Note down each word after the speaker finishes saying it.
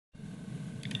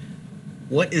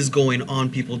What is going on,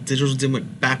 people?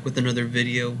 Digitaldimwit back with another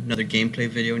video, another gameplay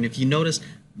video. And if you notice,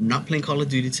 I'm not playing Call of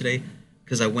Duty today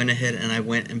because I went ahead and I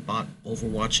went and bought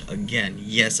Overwatch again.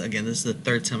 Yes, again, this is the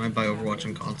third time I buy Overwatch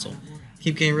on console.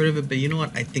 Keep getting rid of it, but you know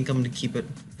what? I think I'm going to keep it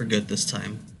for good this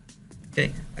time.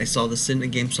 Okay, I saw this in a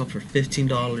GameStop for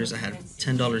 $15. I had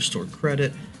 $10 store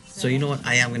credit. So you know what?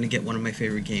 I am going to get one of my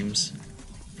favorite games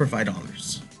for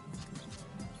 $5.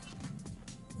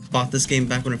 Bought this game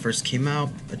back when it first came out.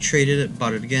 I traded it,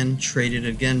 bought it again, traded it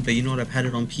again. But you know what? I've had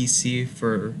it on PC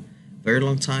for a very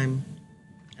long time,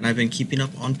 and I've been keeping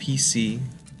up on PC.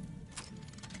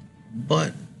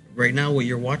 But right now, what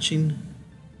you're watching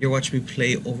me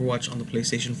play Overwatch on the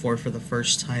PlayStation 4 for the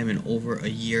first time in over a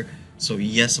year. So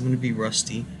yes, I'm going to be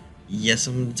rusty. Yes,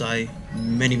 I'm going to die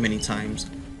many times,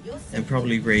 and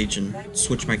probably rage and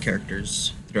switch my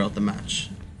characters throughout the match.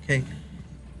 Okay.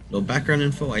 Little background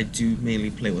info, I do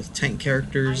mainly play with tank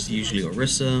characters, usually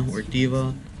Orisa or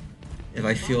D.va. If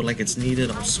I feel like it's needed,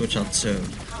 I'll switch out to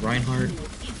Reinhardt.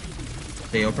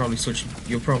 But you'll probably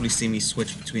see me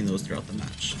switch between those throughout the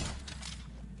match.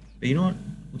 But you know what?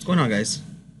 What's going on, guys?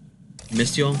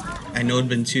 Missed y'all. I know it's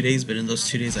been 2 days, but in those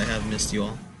 2 days I have missed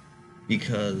y'all.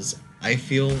 Because I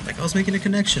feel like I was making a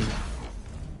connection.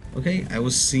 Okay, I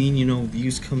was seeing,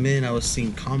 views come in, I was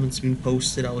seeing comments being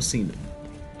posted, I was seeing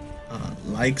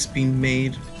likes being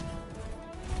made,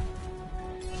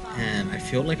 and I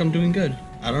feel like I'm doing good.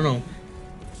 I don't know.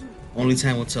 Only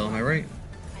time will tell, am I right?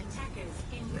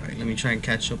 Right, let me try and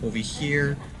catch up over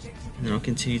here, and then I'll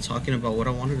continue talking about what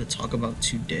I wanted to talk about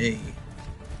today.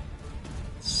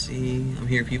 Let's see, I'm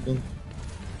here, people.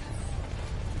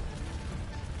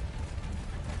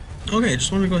 Okay, I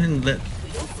just want to go ahead and let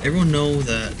everyone know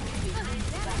that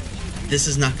this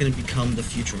is not going to become the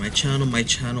future of my channel. My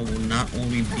channel will not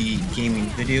only be gaming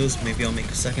videos. Maybe I'll make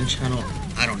a second channel.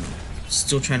 I don't know.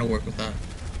 Still trying to work with that.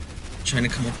 Trying to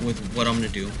come up with what I'm going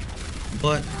to do.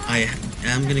 But I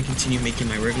am going to continue making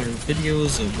my regular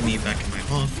videos of me back in my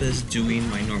office, doing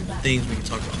my normal things. We can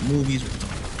talk about movies, we can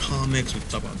talk about comics, we can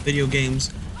talk about video games.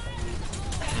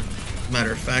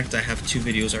 Matter of fact, I have 2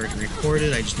 videos already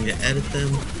recorded. I just need to edit them,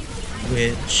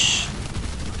 which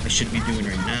I should be doing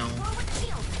right now.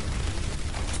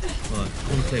 But I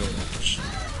want to play Overwatch.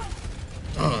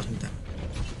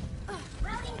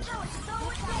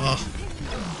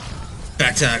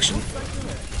 Back to action.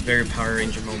 Very Power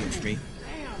Ranger moment for me.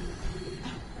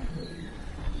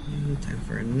 Time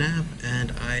for a nap,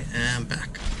 and I am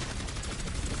back.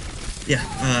 Yeah,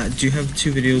 I do have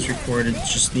 2 videos recorded,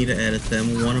 just need to edit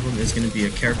them. One of them is going to be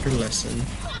a character lesson,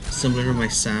 similar to my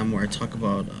Sam, where I talk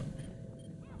about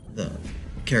the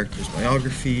character's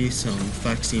biography, some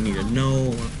facts you need to know,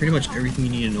 or pretty much everything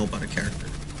you need to know about a character.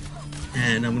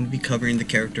 And I'm going to be covering the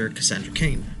character Cassandra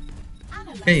Cain.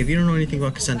 Okay, if you don't know anything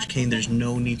about Cassandra Cain, there's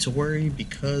no need to worry,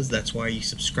 because that's why you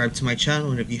subscribe to my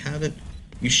channel, and if you haven't,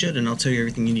 you should, and I'll tell you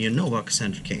everything you need to know about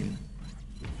Cassandra Cain.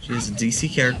 She is a DC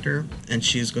character, and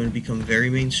she is going to become very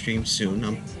mainstream soon,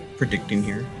 I'm predicting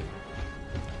here.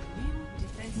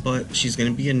 But she's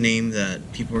going to be a name that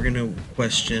people are going to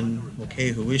question. Okay,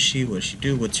 who is she? What does she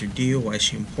do? What's her deal? Why is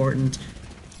she important?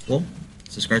 Well,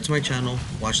 subscribe to my channel,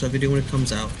 watch that video when it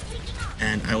comes out,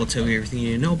 and I will tell you everything you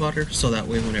need to know about her, so that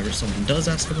way whenever someone does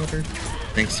ask about her,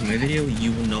 thanks to my video,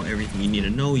 you will know everything you need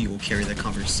to know, you will carry the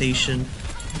conversation,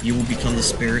 you will become the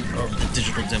spirit of the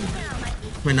Digitaldimwit.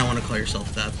 You might not want to call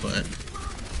yourself that, but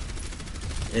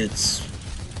it's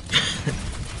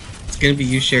gonna be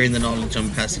you sharing the knowledge I'm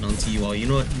passing on to you all. You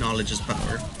know what? Knowledge is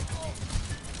power.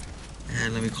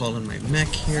 And let me call in my mech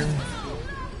here.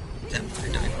 Damn, I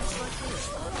died.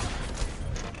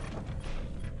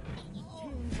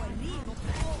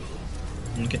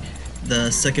 Okay, the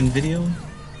second video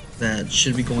that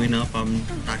should be going up, I'm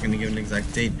not gonna give an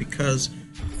exact date because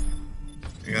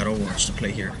I got Overwatch to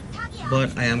play here.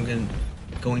 But I am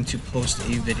going to post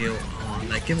a video on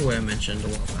that giveaway I mentioned a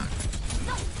while back.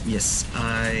 Yes,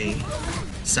 I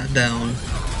sat down,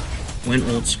 went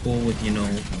old school with,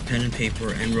 pen and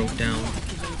paper, and wrote down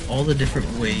all the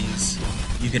different ways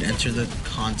you could enter the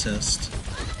contest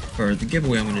for the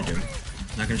giveaway I'm going to do.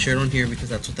 I'm not going to share it on here because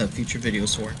that's what that future video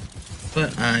is for.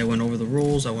 But I went over the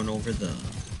rules, I went over the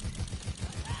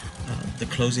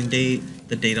closing date,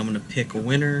 the date I'm going to pick a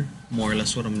winner, more or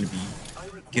less what I'm going to be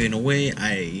giving away.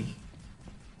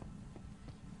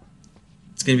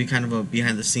 It's going to be kind of a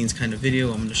behind the scenes kind of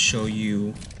video. I'm going to show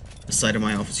you the side of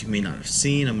my office you may not have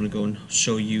seen. I'm going to go and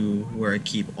show you where I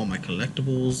keep all my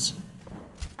collectibles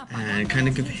and kind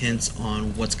of give hints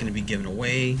on what's going to be given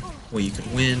away, what you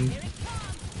could win.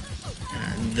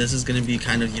 And this is going to be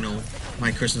kind of,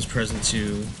 my Christmas present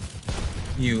to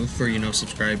you for,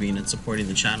 subscribing and supporting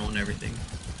the channel and everything.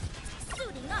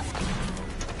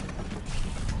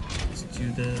 Let's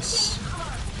do this.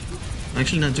 I'm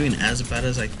actually not doing as bad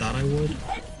as I thought I would,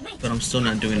 but I'm still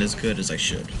not doing as good as I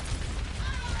should.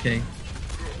 Okay?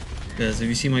 Because if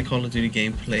you see my Call of Duty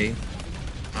gameplay,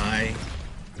 I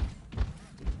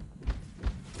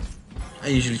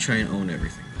usually try and own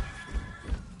everything.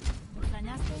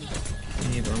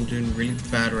 Okay, but I'm doing really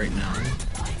bad right now.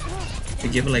 I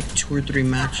give it like 2 or 3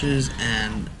 matches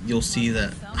and you'll see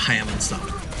that I am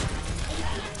unstoppable.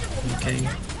 Okay?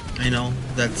 I know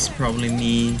that's probably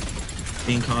me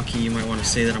being cocky. You might want to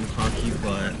say that I'm cocky,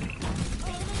 but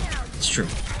it's true.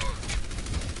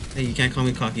 Hey, you can't call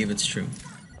me cocky if it's true.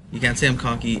 You can't say I'm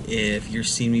cocky if you're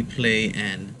seeing me play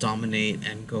and dominate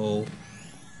and go,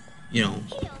 you know.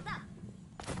 Okay,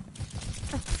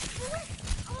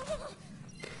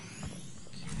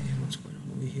 what's going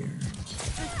on over here?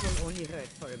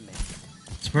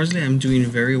 Surprisingly, I'm doing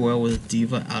very well with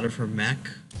D.Va out of her mech.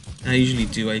 I usually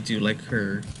do. I do like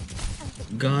her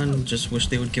gun. Just wish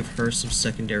they would give her some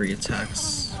secondary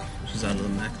attacks. She's out of the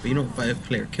mech. But you know,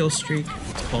 5-player kill streak,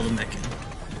 let's call the mech in.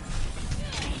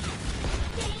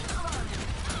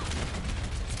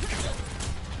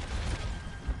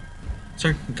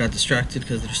 Sorry, got distracted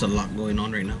because there's a lot going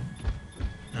on right now.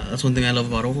 That's one thing I love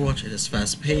about Overwatch. It is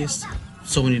fast paced.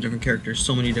 So many different characters,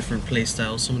 so many different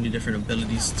playstyles, so many different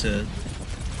abilities to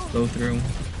go through.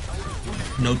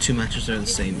 No 2 matches are the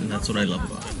same, and that's what I love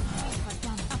about it.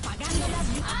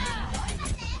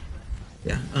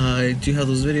 Yeah, I do have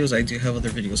those videos. I do have other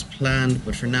videos planned,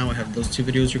 but for now I have those 2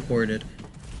 videos recorded,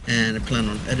 and I plan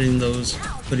on editing those,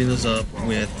 putting those up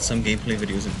with some gameplay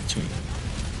videos in between.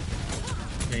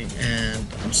 Okay, and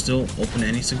I'm still open to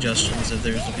any suggestions. If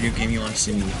there's a video game you want to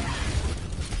see me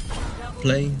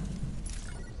play,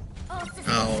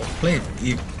 I'll play it.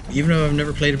 Even though I've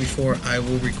never played it before, I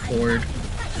will record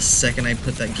the second I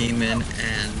put that game in,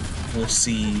 and we'll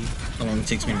see how long it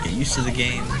takes me to get used to the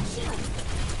game.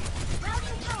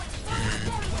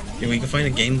 And we can find a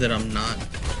game that I'm not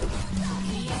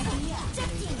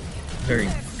very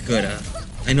good at.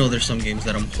 I know there's some games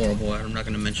that I'm horrible at. I'm not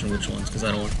going to mention which ones because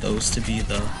I don't want those to be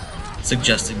the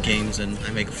suggested games and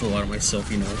I make a fool out of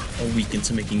myself, you know, a week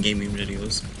into making gaming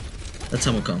videos. That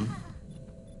time will come.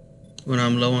 When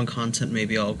I'm low on content,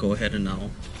 maybe I'll go ahead and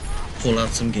I'll pull out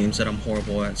some games that I'm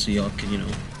horrible at so y'all can, you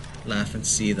know, laugh and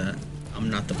see that I'm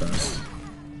not the best.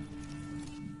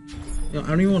 You know, I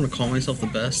don't even want to call myself the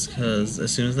best because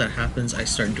as soon as that happens, I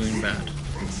start doing bad.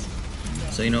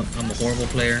 So, you know, I'm a horrible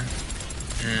player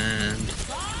and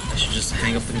I should just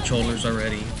hang up the controllers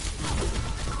already.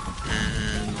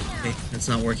 And hey, it's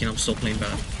not working, I'm still playing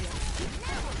bad.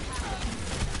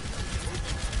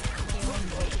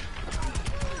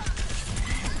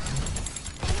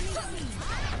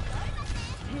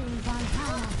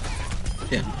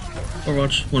 Yeah,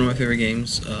 Overwatch, one of my favorite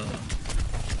games.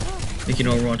 Making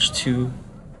Overwatch 2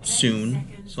 soon,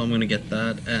 so I'm gonna get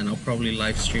that, and I'll probably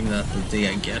live stream that the day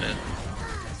I get it.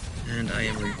 And I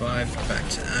am revived, back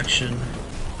to action.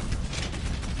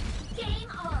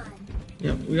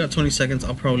 Yep, we got 20 seconds.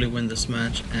 I'll probably win this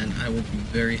match, and I will be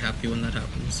very happy when that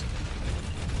happens.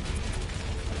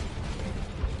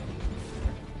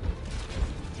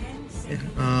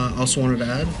 Yeah, also wanted to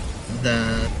add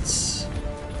that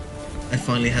I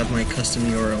finally have my custom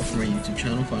URL for my YouTube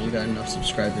channel. Finally got enough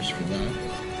subscribers for that.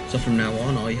 So from now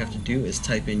on, all you have to do is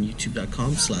type in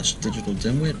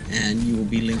youtube.com/digitaldimwit and you will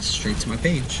be linked straight to my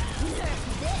page.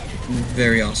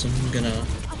 Very awesome. I'm gonna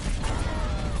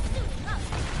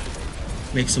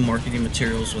make some marketing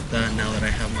materials with that now that I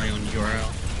have my own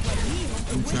URL.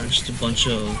 It's not just a bunch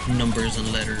of numbers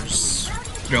and letters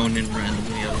thrown in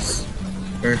randomly. It was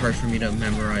very hard for me to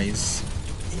memorize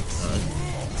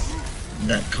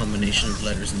that combination of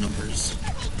letters and numbers,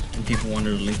 and people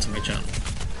wanted a link to my channel.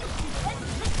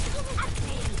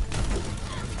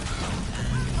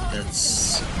 And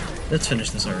let's finish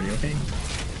this already, okay?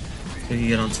 So you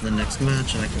get on to the next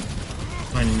match, and I can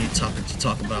find a new topic to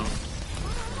talk about.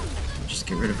 Just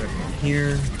get rid of everyone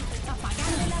here.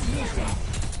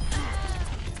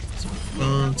 So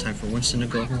fun. Time for Winston to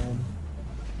go home,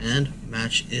 and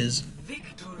match is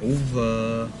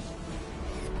over.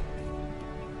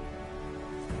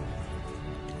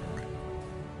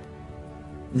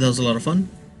 That was a lot of fun.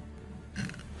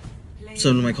 So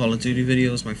in my Call of Duty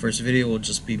videos, my first video will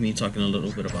just be me talking a little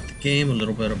bit about the game, a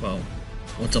little bit about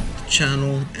what's up with the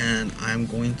channel, and I'm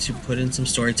going to put in some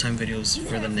story time videos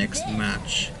for the next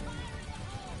match.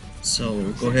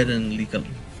 So go ahead and leave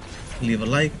a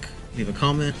like, leave a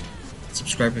comment,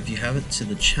 subscribe if you haven't to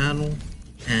the channel,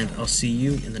 and I'll see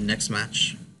you in the next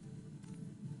match.